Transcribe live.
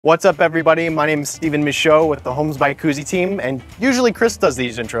What's up, everybody? My name is Steven Michaud with the Homes by Cusi team, and usually Chris does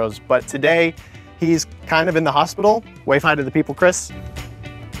these intros, but today he's kind of in the hospital. Wave hi to the people, Chris.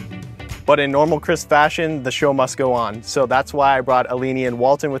 But in normal Chris fashion, the show must go on. So that's why I brought Alini and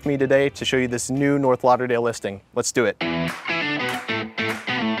Walton with me today to show you this new North Lauderdale listing. Let's do it.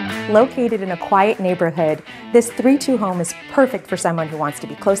 Located in a quiet neighborhood, this 3-2 home is perfect for someone who wants to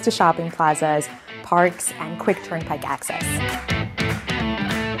be close to shopping plazas, parks, and quick turnpike access.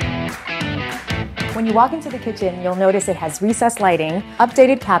 When you walk into the kitchen, you'll notice it has recessed lighting,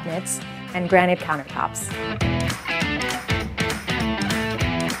 updated cabinets, and granite countertops.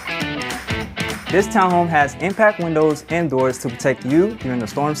 This townhome has impact windows and doors to protect you during the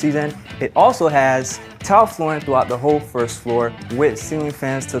storm season. It also has tile flooring throughout the whole first floor with ceiling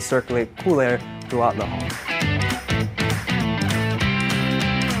fans to circulate cool air throughout the home.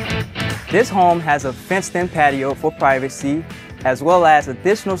 This home has a fenced-in patio for privacy, as well as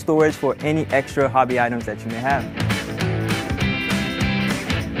additional storage for any extra hobby items that you may have.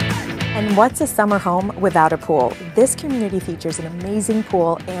 And what's a summer home without a pool? This community features an amazing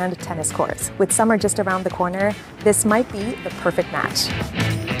pool and tennis courts. With summer just around the corner, this might be the perfect match.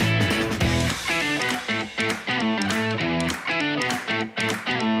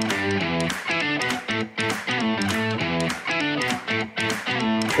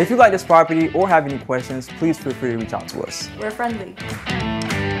 If you like this property or have any questions, please feel free to reach out to us. We're friendly.